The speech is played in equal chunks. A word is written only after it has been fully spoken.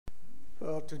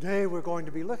Well, today we're going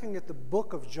to be looking at the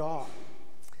book of John.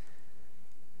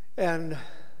 And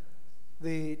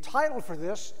the title for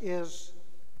this is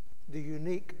The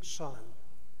Unique Son.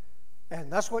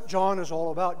 And that's what John is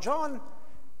all about. John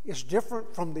is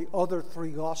different from the other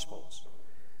three Gospels.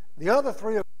 The other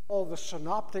three are called the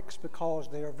synoptics because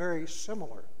they are very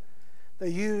similar. They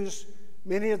use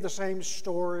many of the same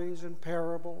stories and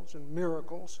parables and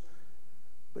miracles.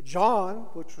 But John,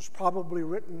 which was probably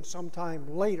written sometime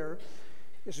later,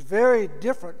 is very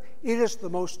different. It is the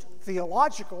most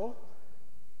theological,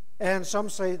 and some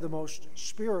say the most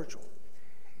spiritual.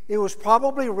 It was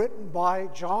probably written by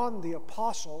John the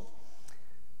Apostle,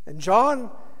 and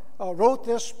John wrote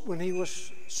this when he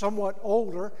was somewhat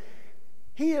older.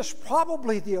 He is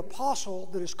probably the apostle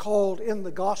that is called in the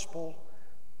gospel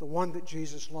the one that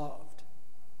Jesus loved.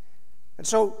 And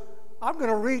so I'm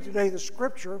going to read today the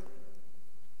scripture,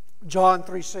 John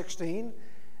 3:16.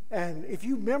 And if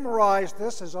you memorize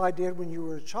this, as I did when you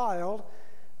were a child,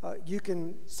 you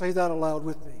can say that aloud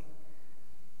with me.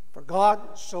 For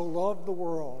God so loved the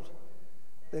world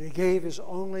that he gave his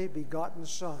only begotten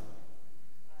Son,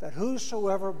 that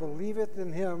whosoever believeth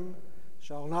in him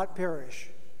shall not perish,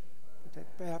 but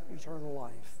have eternal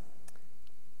life.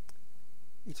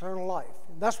 Eternal life.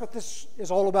 And that's what this is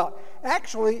all about.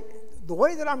 Actually, the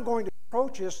way that I'm going to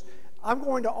approach this, I'm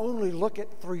going to only look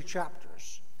at 3 chapters.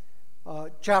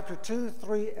 Chapter 2,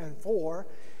 3, and 4.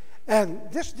 And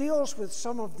this deals with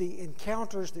some of the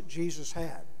encounters that Jesus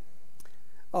had.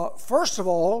 First of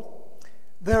all,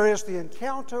 there is the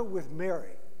encounter with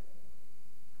Mary.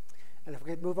 And if we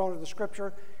could move on to the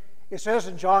scripture, it says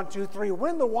in John 2, 3,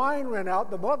 when the wine ran out,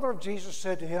 the mother of Jesus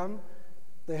said to him,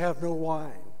 they have no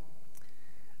wine.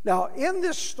 Now, in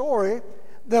this story,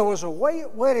 there was a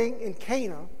wedding in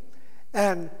Cana,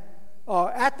 and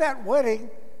at that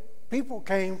wedding, people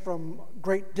came from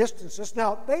great distances.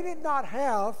 Now, they did not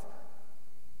have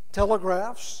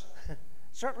telegraphs,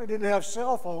 certainly didn't have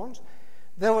cell phones.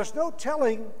 There was no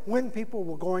telling when people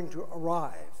were going to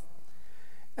arrive.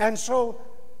 And so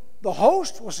the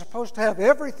host was supposed to have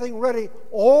everything ready.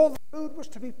 All the food was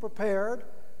to be prepared.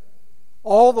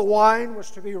 All the wine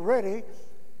was to be ready.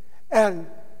 And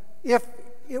if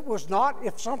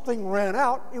something ran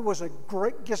out, it was a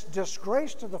great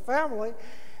disgrace to the family.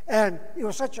 And it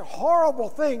was such a horrible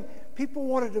thing, people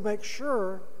wanted to make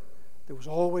sure there was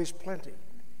always plenty.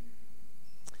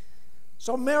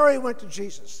 So Mary went to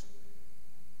Jesus,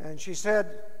 and she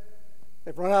said,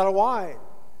 they've run out of wine.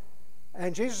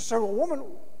 And Jesus said, well, woman,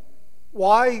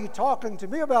 why are you talking to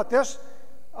me about this?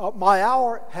 My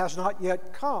hour has not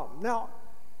yet come. Now,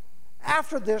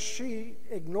 after this, she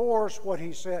ignores what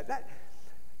he said.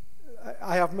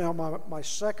 I have now my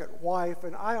second wife,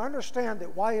 and I understand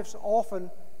that wives often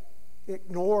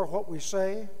ignore what we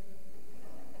say.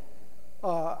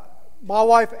 My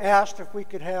wife asked if we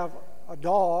could have a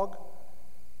dog,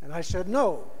 and I said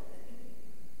no.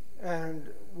 And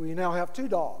we now have 2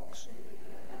 dogs.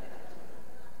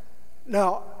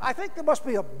 Now, I think there must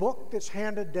be a book that's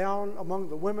handed down among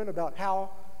the women about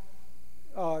how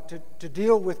to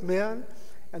deal with men,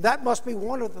 and that must be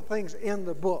one of the things in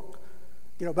the book.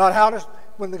 You know, about how to,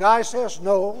 when the guy says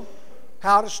no,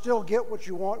 how to still get what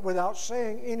you want without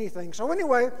saying anything. So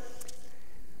anyway,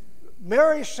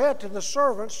 Mary said to the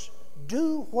servants,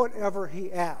 do whatever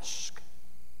he asks.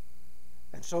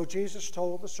 And so Jesus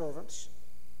told the servants,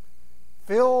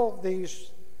 fill these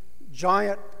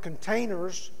giant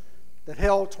containers that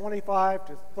held 25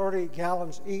 to 30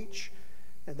 gallons each,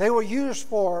 and they were used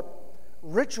for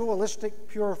ritualistic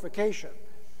purification.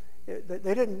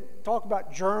 They didn't talk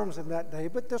about germs in that day,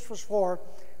 but this was for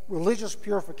religious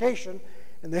purification,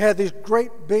 and they had these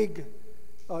great big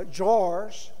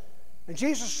jars, and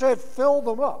Jesus said, fill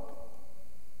them up.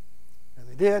 And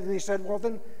they did, and he said, well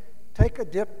then, take a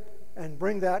dip and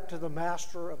bring that to the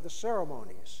master of the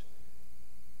ceremonies.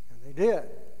 And they did.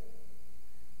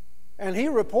 And he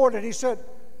reported, he said,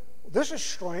 this is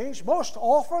strange. Most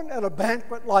often at a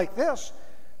banquet like this,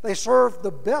 they serve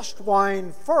the best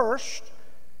wine first,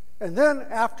 and then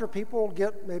after people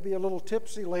get maybe a little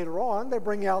tipsy later on, they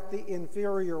bring out the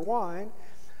inferior wine.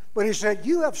 But he said,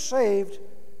 you have saved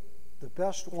the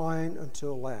best wine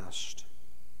until last.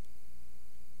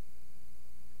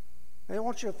 And I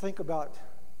want you to think about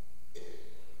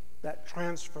that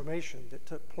transformation that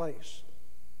took place.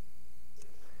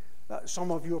 Some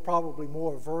of you are probably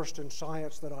more versed in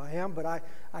science than I am, but I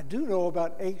do know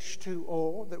about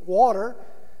H2O, that water,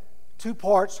 2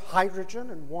 parts hydrogen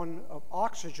and 1 of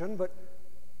oxygen, but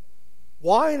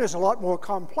wine is a lot more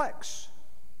complex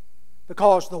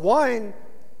because the wine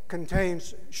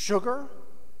contains sugar,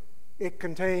 it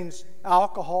contains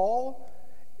alcohol,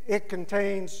 it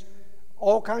contains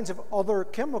all kinds of other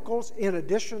chemicals in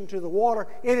addition to the water.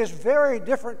 It is very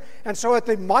different. And so at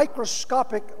the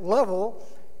microscopic level,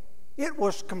 it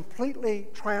was completely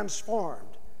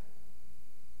transformed,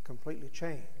 completely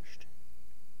changed.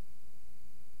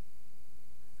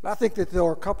 I think that there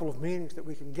are a couple of meanings that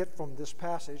we can get from this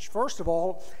passage. First of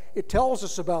all, it tells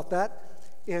us about that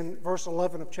in verse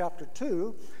 11 of chapter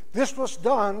 2. This was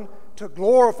done to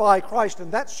glorify Christ,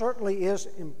 and that certainly is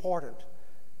important.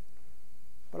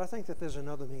 But I think that there's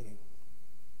another meaning.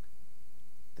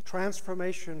 The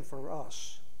transformation for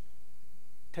us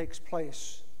takes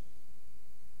place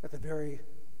at the very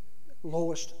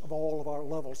lowest of all of our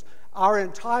levels. Our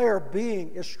entire being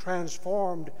is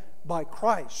transformed by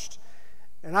Christ.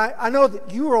 And I know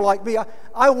that you are like me.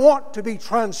 I want to be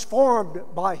transformed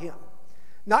by Him.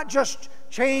 Not just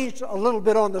changed a little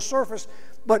bit on the surface,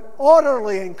 but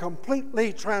utterly and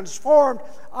completely transformed.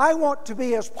 I want to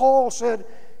be, as Paul said,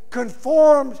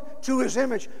 conformed to His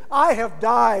image. I have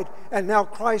died, and now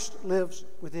Christ lives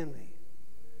within me.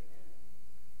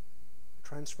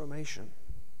 Transformation.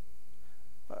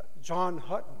 John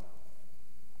Hutton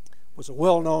was a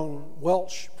well-known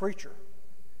Welsh preacher.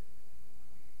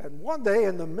 And one day,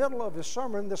 in the middle of his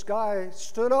sermon, this guy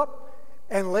stood up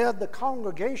and led the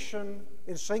congregation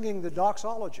in singing the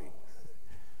doxology.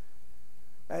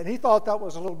 And he thought that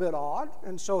was a little bit odd,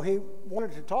 and so he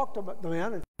wanted to talk to the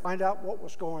man and find out what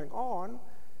was going on.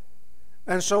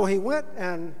 And so he went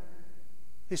and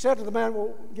he said to the man,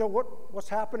 well, what's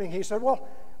happening? He said, well,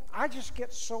 I just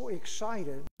get so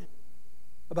excited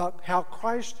about how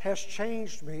Christ has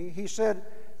changed me. He said,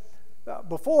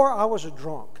 before I was a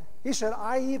drunk. He said,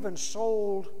 I even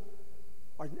sold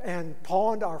and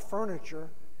pawned our furniture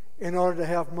in order to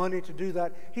have money to do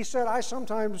that. He said, I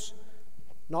sometimes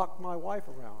knock my wife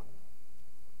around.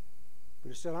 But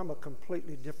he said, I'm a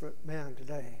completely different man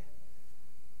today.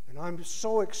 And I'm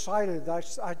so excited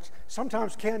that I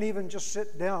sometimes can't even just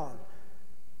sit down.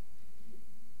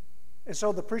 And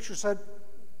so the preacher said,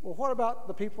 well, what about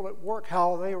the people at work?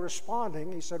 How are they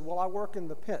responding? He said, well, I work in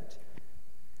the pit.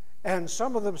 And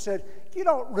some of them said, you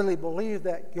don't really believe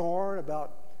that yarn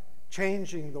about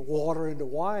changing the water into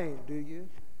wine, do you?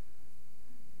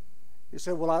 He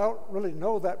said, well, I don't really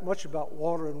know that much about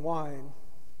water and wine,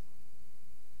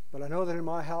 but I know that in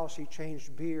my house he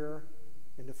changed beer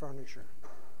into furniture.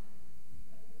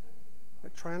 A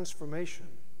transformation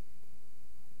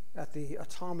at the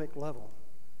atomic level.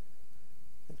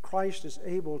 And Christ is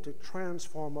able to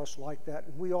transform us like that.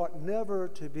 And we ought never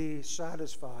to be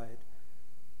satisfied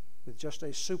with just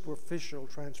a superficial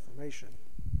transformation.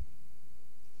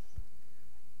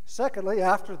 Secondly,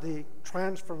 after the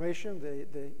transformation,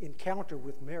 the encounter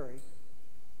with Mary,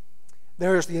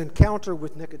 there is the encounter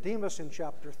with Nicodemus in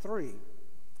chapter 3.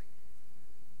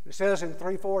 It says in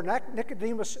 3:4,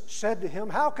 Nicodemus said to him,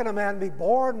 how can a man be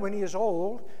born when he is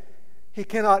old? He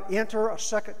cannot enter a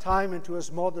second time into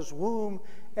his mother's womb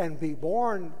and be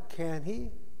born, can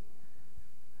he?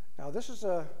 Now, this is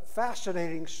a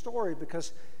fascinating story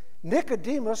because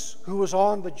Nicodemus, who was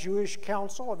on the Jewish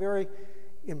council, a very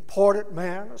important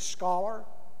man, a scholar,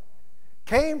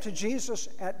 came to Jesus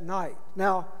at night.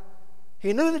 Now,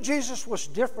 he knew that Jesus was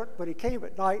different, but he came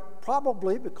at night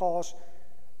probably because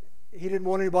he didn't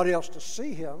want anybody else to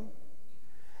see him.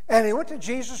 And he went to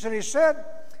Jesus and he said,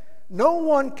 no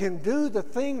one can do the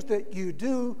things that you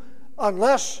do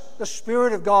unless the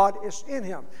Spirit of God is in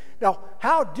him. Now,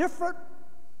 how different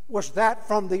was that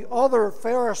from the other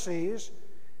Pharisees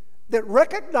that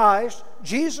recognized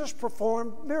Jesus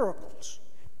performed miracles?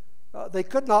 They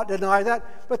could not deny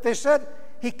that, but they said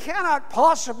he cannot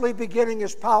possibly be getting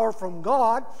his power from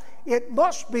God. It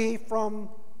must be from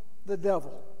the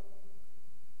devil,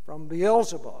 from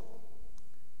Beelzebub.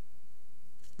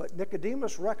 But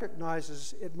Nicodemus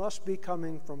recognizes it must be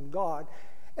coming from God.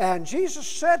 And Jesus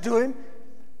said to him,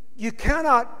 you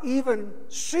cannot even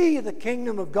see the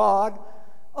kingdom of God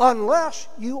unless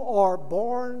you are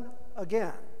born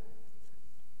again.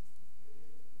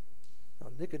 Now,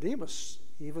 Nicodemus,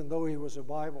 even though he was a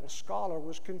Bible scholar,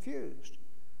 was confused.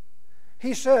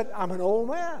 He said, I'm an old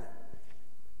man.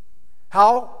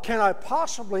 How can I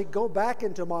possibly go back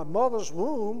into my mother's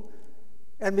womb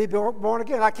and be born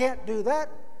again? I can't do that.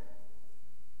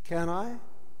 Can I? And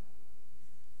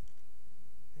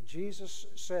Jesus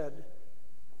said,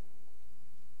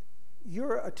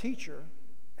 you're a teacher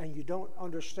and you don't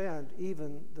understand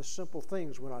even the simple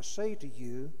things when I say to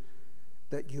you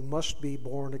that you must be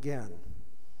born again.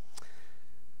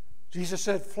 Jesus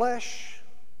said, flesh,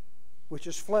 which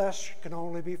is flesh, can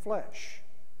only be flesh.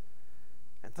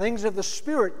 And things of the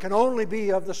Spirit can only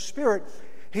be of the Spirit.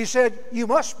 He said, you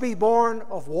must be born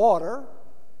of water.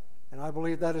 And I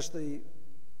believe that is the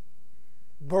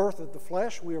birth of the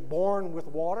flesh. We are born with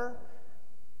water.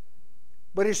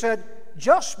 But he said,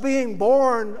 just being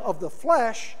born of the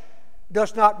flesh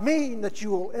does not mean that you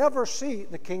will ever see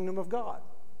the kingdom of God.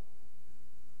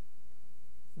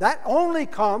 That only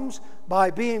comes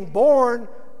by being born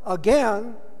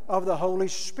again of the Holy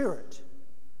Spirit.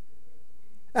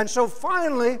 And so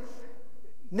finally,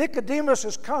 Nicodemus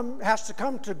has to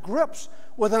come to grips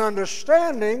with an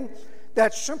understanding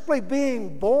that simply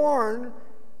being born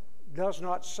does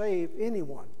not save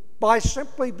anyone. By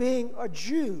simply being a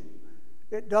Jew,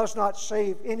 it does not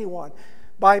save anyone.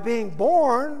 By being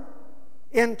born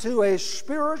into a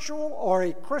spiritual or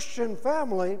a Christian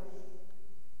family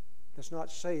does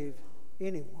not save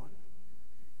anyone.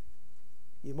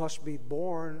 You must be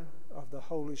born of the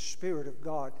Holy Spirit of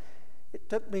God. It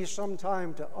took me some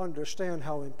time to understand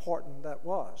how important that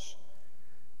was.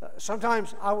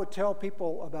 Sometimes I would tell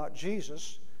people about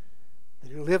Jesus,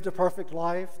 that he lived a perfect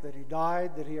life, that he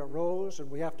died, that he arose,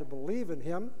 and we have to believe in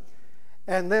him.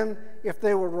 And then if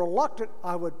they were reluctant,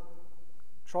 I would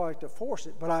try to force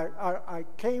it. But I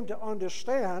came to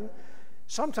understand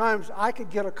sometimes I could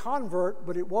get a convert,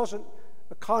 but it wasn't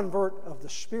a convert of the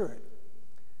Spirit.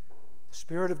 The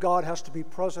Spirit of God has to be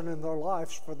present in their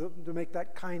lives for them to make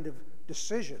that kind of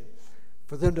decision,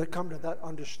 for them to come to that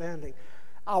understanding.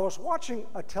 I was watching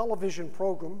a television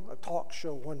program, a talk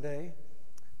show one day,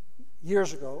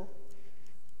 years ago,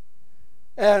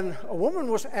 and a woman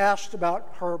was asked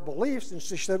about her beliefs, and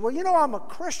she said, well, you know, I'm a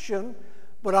Christian,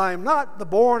 but I'm not the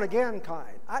born-again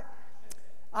kind.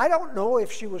 I don't know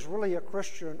if she was really a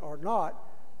Christian or not.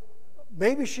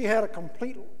 Maybe she had a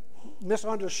complete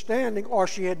misunderstanding, or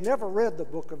she had never read the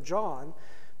book of John.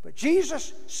 But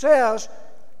Jesus says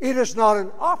it is not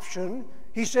an option.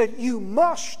 He said you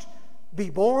must be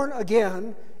born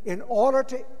again in order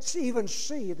to even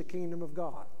see the kingdom of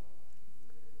God.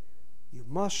 You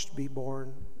must be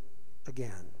born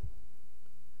again.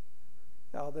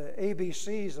 Now, the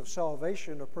ABCs of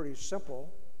salvation are pretty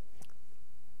simple,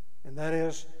 and that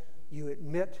is you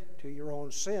admit to your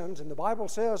own sins. And the Bible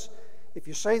says if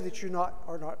you say that you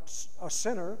are not a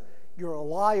sinner, you're a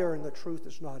liar and the truth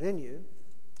is not in you.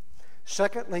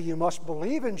 Secondly, you must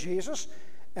believe in Jesus.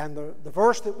 And the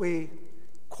verse that we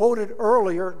quoted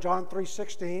earlier, John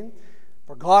 3:16,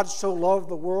 for God so loved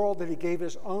the world that he gave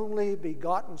his only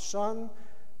begotten Son,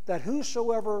 that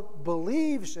whosoever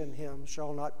believes in him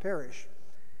shall not perish.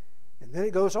 And then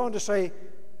it goes on to say,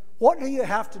 what do you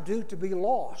have to do to be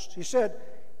lost? He said,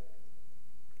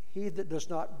 he that does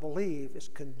not believe is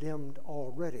condemned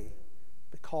already,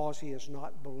 because he has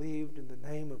not believed in the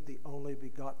name of the only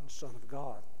begotten Son of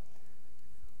God.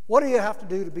 What do you have to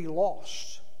do to be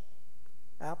lost?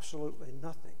 Absolutely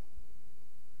nothing.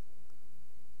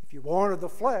 If you're born of the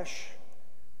flesh,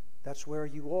 that's where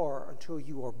you are until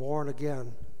you are born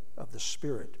again of the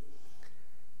Spirit.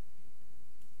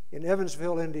 In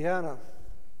Evansville, Indiana,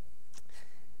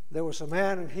 there was a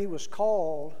man, and he was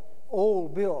called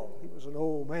Old Bill. He was an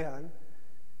old man,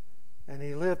 and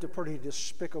he lived a pretty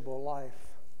despicable life.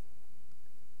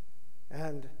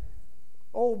 And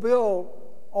Old Bill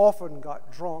often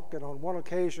got drunk, and on one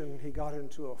occasion he got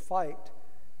into a fight,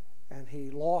 and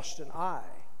he lost an eye.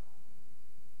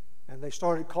 And they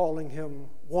started calling him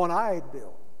One-Eyed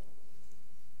Bill.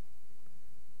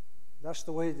 That's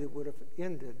the way it would have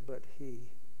ended, but he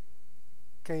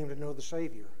came to know the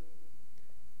Savior.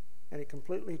 And it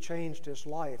completely changed his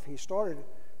life. He started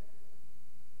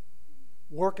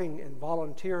working and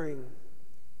volunteering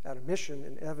at a mission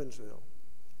in Evansville.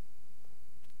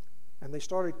 And they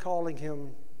started calling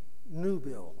him New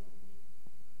Bill,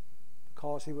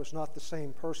 because he was not the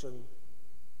same person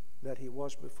that he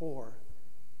was before.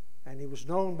 And he was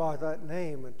known by that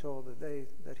name until the day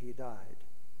that he died.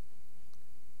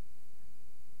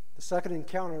 The second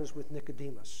encounter is with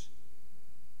Nicodemus.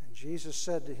 And Jesus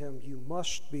said to him, you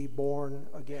must be born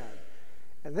again.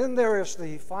 And then there is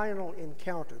the final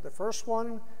encounter. The first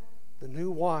one, the new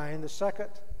wine. The second,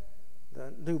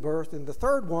 the new birth. And the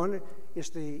third one is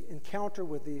the encounter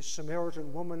with the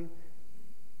Samaritan woman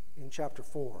in chapter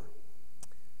 4.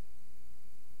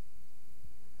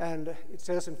 And it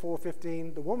says in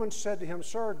 4:15, the woman said to him,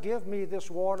 Sir, give me this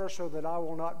water so that I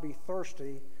will not be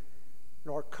thirsty,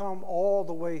 nor come all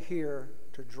the way here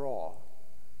to draw.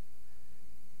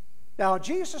 Now,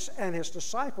 Jesus and his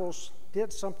disciples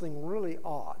did something really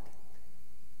odd.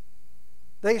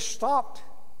 They stopped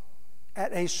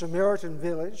at a Samaritan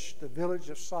village, the village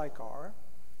of Sychar.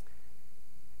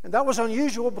 And that was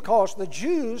unusual because the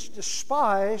Jews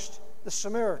despised the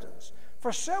Samaritans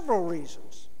for several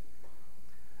reasons.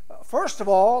 First of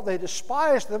all, they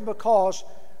despised them because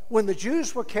when the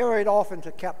Jews were carried off into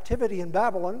captivity in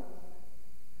Babylon,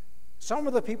 some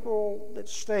of the people that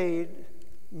stayed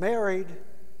married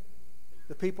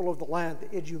the people of the land,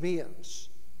 the Idumeans.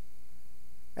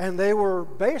 And they were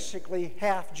basically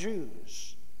half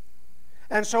Jews.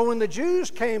 And so when the Jews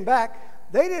came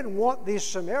back, they didn't want these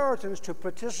Samaritans to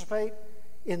participate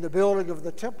in the building of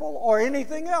the temple or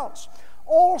anything else.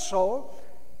 Also,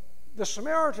 the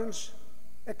Samaritans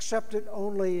accepted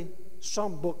only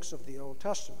some books of the Old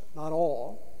Testament, not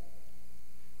all.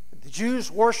 The Jews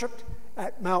worshipped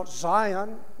at Mount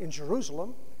Zion in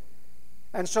Jerusalem,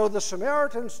 and so the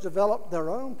Samaritans developed their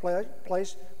own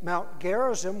place, Mount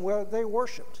Gerizim, where they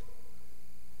worshipped.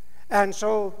 And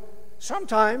so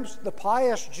sometimes the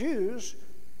pious Jews,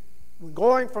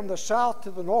 going from the south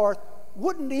to the north,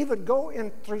 wouldn't even go in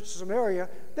through Samaria.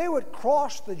 They would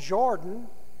cross the Jordan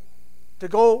to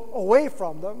go away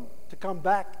from them to come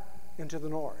back into the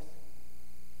north.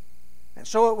 And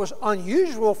so it was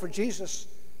unusual for Jesus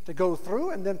to go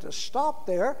through and then to stop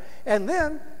there. And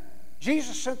then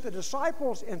Jesus sent the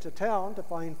disciples into town to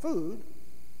find food.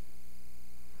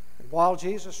 And while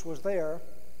Jesus was there,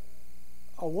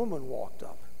 a woman walked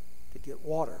up to get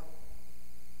water.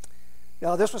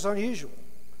 Now, this was unusual.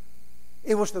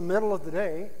 It was the middle of the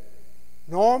day.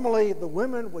 Normally, the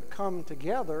women would come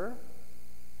together,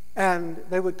 and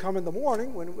they would come in the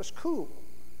morning when it was cool.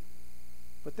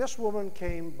 But this woman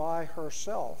came by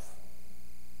herself.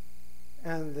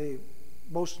 And the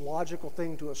most logical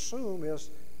thing to assume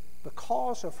is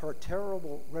because of her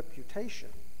terrible reputation,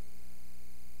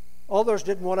 others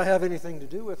didn't want to have anything to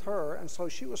do with her, and so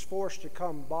she was forced to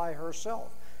come by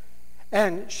herself.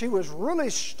 And she was really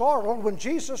startled when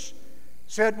Jesus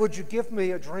said, "Would you give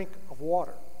me a drink of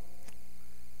water?"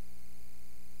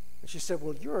 And she said,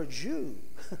 "Well, you're a Jew.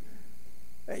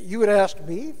 You would ask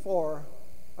me for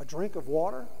a drink of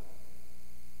water?"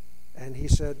 And he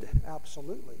said,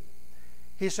 "Absolutely."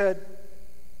 He said,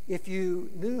 "If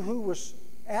you knew who was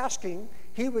asking,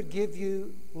 he would give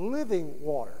you living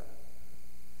water."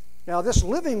 Now, this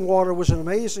living water was an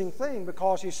amazing thing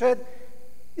because he said,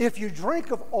 if you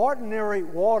drink of ordinary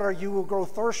water, you will grow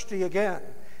thirsty again.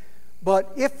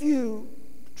 But if you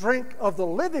drink of the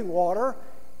living water,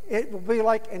 it will be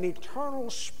like an eternal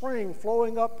spring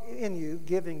flowing up in you,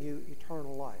 giving you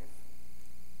eternal life.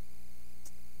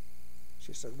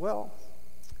 She said, "Well,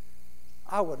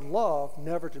 I would love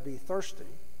never to be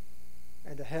thirsty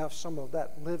and to have some of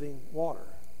that living water."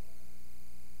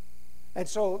 And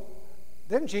so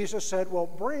then Jesus said, "Well,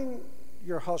 bring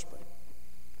your husband."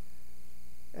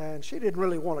 And she didn't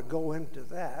really want to go into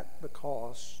that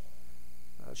because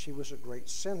she was a great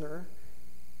sinner.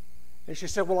 And she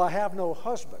said, "Well, I have no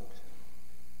husband."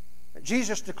 And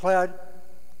Jesus declared,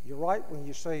 "You're right when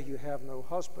you say you have no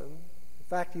husband. In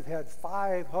fact, you've had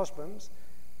 5 husbands,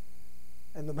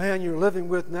 and the man you're living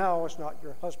with now is not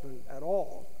your husband at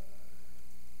all."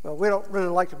 Well, we don't really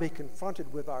like to be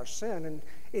confronted with our sin, and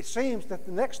it seems that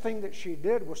the next thing that she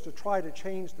did was to try to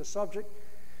change the subject.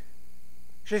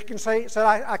 She said,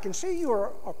 I can see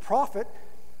you're a prophet.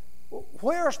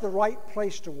 Where's the right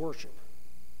place to worship?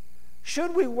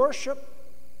 Should we worship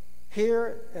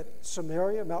here at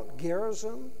Samaria, Mount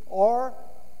Gerizim, or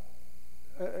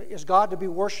is God to be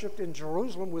worshipped in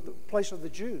Jerusalem with the place of the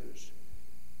Jews?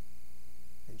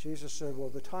 And Jesus said, "Well,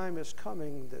 the time is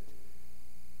coming that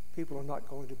people are not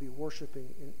going to be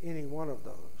worshiping in any one of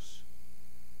those."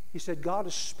 He said, "God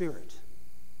is spirit,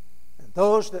 and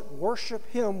those that worship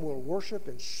him will worship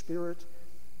in spirit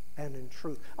and in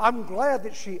truth." I'm glad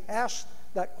that she asked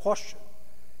that question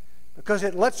because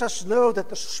it lets us know that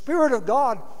the Spirit of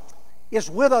God is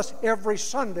with us every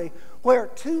Sunday. Where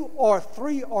 2 or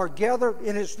 3 are gathered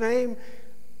in his name,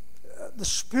 the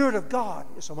Spirit of God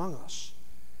is among us.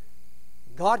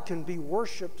 God can be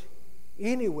worshiped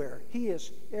anywhere. He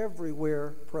is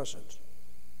everywhere present.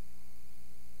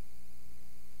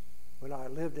 When I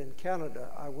lived in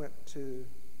Canada, I went to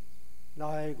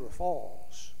Niagara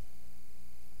Falls.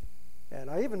 And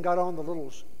I even got on the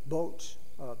little boat,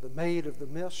 the Maid of the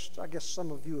Mist. I guess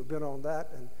some of you have been on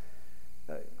that. And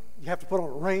you have to put on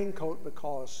a raincoat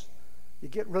because you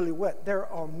get really wet. There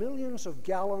are millions of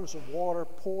gallons of water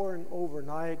pouring over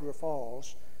Niagara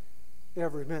Falls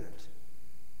every minute.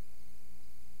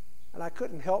 And I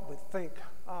couldn't help but think,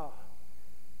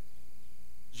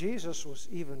 Jesus was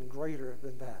even greater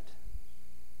than that.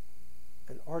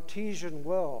 An artesian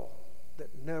well that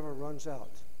never runs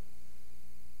out.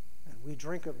 And we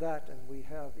drink of that and we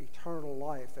have eternal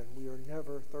life and we are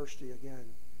never thirsty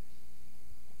again.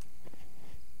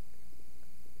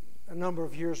 A number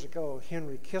of years ago,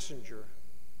 Henry Kissinger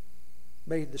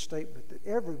made the statement that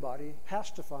everybody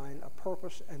has to find a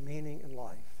purpose and meaning in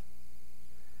life.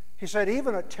 He said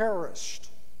even a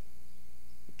terrorist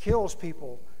who kills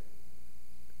people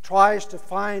tries to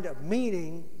find a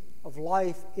meaning of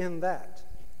life in that.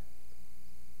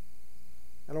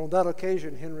 And on that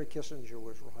occasion, Henry Kissinger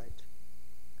was right.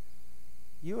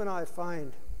 You and I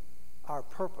find our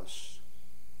purpose,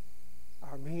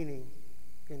 our meaning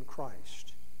in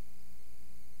Christ.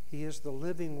 He is the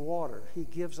living water. He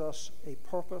gives us a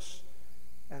purpose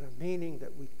and a meaning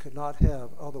that we could not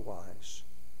have otherwise.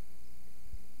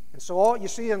 And so all you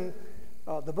see in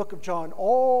the book of John,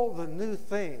 all the new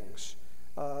things,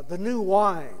 the new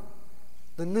wine,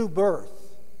 the new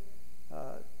birth,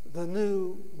 the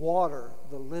new water,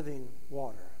 the living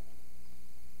water.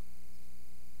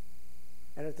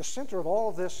 And at the center of all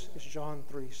of this is John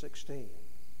 3:16.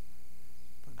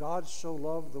 For God so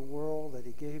loved the world that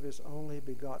he gave his only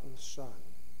begotten Son,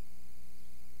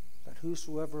 that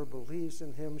whosoever believes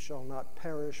in him shall not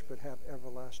perish but have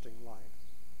everlasting life.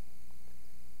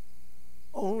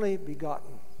 Only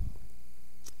begotten.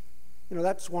 You know,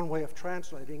 that's one way of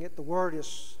translating it. The word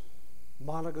is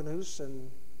monogenes in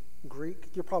Greek.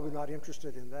 You're probably not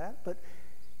interested in that, but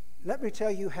let me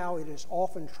tell you how it is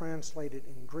often translated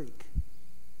in Greek.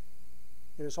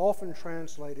 It is often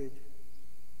translated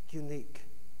unique.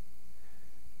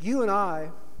 You and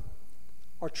I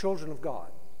are children of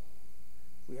God.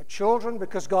 We are children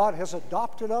because God has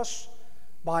adopted us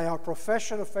by our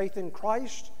profession of faith in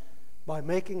Christ, by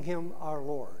making him our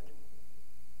Lord.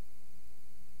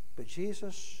 But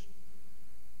Jesus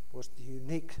was the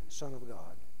unique Son of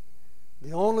God,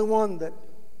 the only one that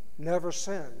never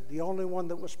sinned, the only one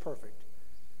that was perfect,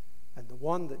 and the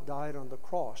one that died on the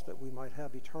cross that we might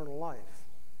have eternal life.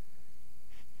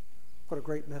 What a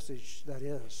great message that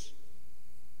is.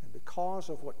 And because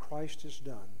of what Christ has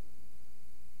done,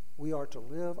 we are to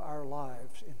live our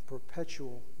lives in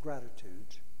perpetual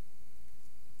gratitude.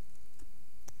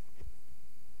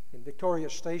 In Victoria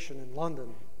Station in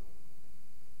London,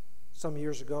 some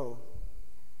years ago,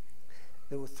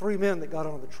 there were 3 men that got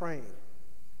on the train.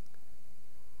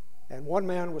 And one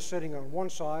man was sitting on one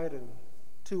side and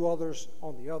 2 others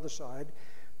on the other side.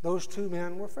 Those 2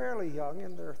 men were fairly young,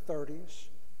 in their 30s.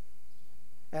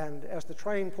 And as the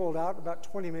train pulled out, about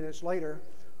 20 minutes later,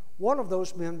 one of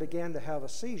those men began to have a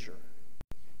seizure.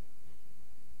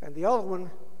 And the other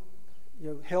one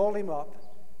held him up,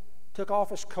 took off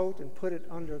his coat and put it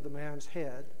under the man's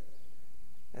head.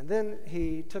 And then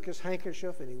he took his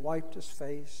handkerchief and he wiped his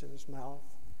face and his mouth.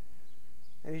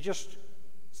 And he just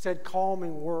said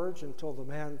calming words until the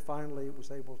man finally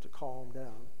was able to calm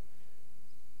down.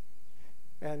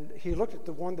 And he looked at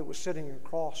the one that was sitting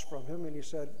across from him and he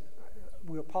said,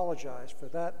 "We apologize for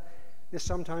that. This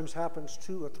sometimes happens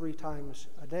 2 or 3 times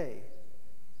a day."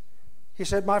 He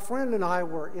said, "My friend and I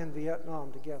were in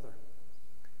Vietnam together,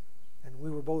 and we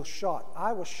were both shot.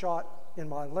 I was shot in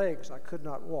my legs. I could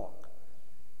not walk.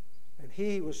 And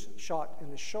he was shot in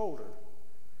the shoulder.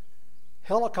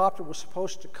 Helicopter was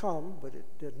supposed to come, but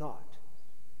it did not.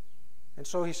 And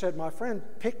so he said, my friend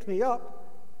picked me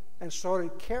up and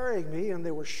started carrying me, and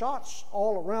there were shots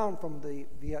all around from the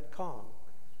Viet Cong.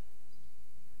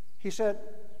 He said,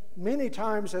 many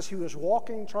times as he was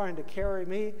walking, trying to carry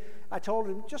me, I told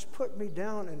him, just put me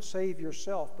down and save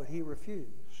yourself, but he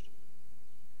refused.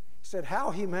 He said how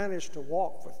he managed to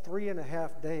walk for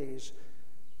 3.5 days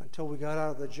until we got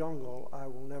out of the jungle, I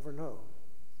will never know.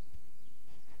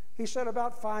 He said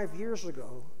about 5 years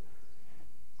ago,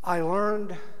 I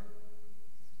learned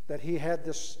that he had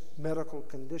this medical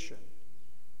condition.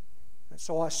 And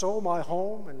so I sold my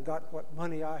home and got what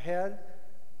money I had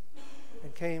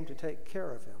and came to take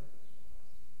care of him.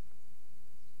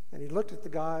 And he looked at the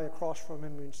guy across from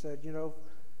him and said, you know,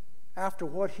 after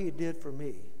what he did for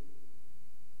me,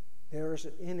 there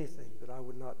isn't anything that I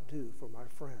would not do for my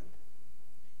friend.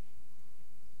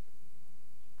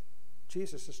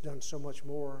 Jesus has done so much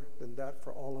more than that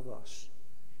for all of us.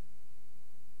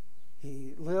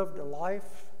 He lived a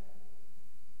life.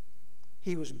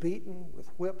 He was beaten with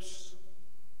whips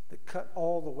that cut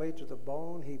all the way to the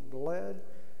bone. He bled.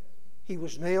 He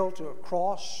was nailed to a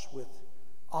cross with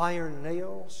iron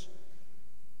nails,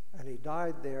 and he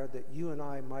died there that you and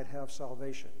I might have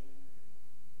salvation.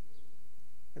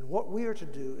 And what we are to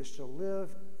do is to live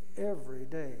every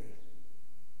day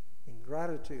in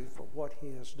gratitude for what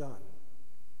he has done.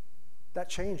 That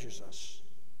changes us.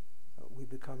 We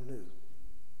become new.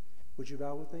 Would you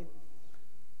bow with me?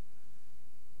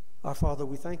 Our Father,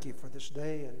 we thank you for this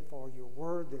day and for your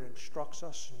word that instructs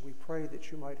us, and we pray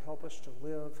that you might help us to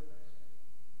live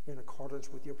in accordance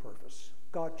with your purpose.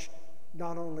 God,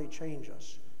 not only change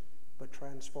us, but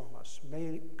transform us.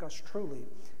 Make us truly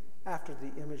after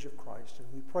the image of Christ. And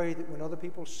we pray that when other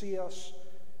people see us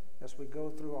as we go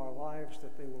through our lives,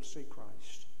 that they will see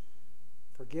Christ.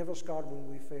 Forgive us, God,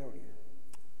 when we fail you.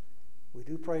 We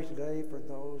do pray today for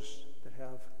those that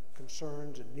have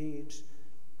concerns and needs.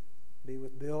 Be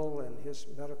with Bill and his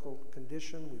medical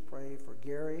condition. We pray for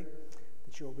Gary,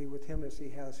 that you'll be with him as he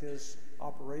has his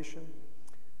operation.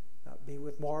 Be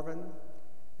with Marvin.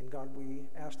 And God, we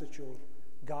ask that you'll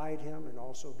guide him and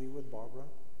also be with Barbara.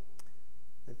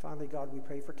 And finally, God, we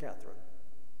pray for Catherine,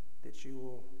 that you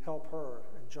will help her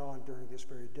and John during this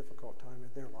very difficult time in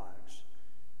their lives.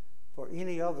 For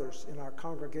any others in our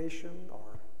congregation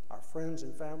or our friends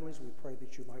and families, we pray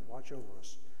that you might watch over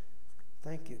us.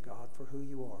 Thank you, God, for who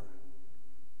you are.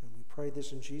 And we pray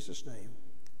this in Jesus' name.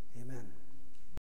 Amen.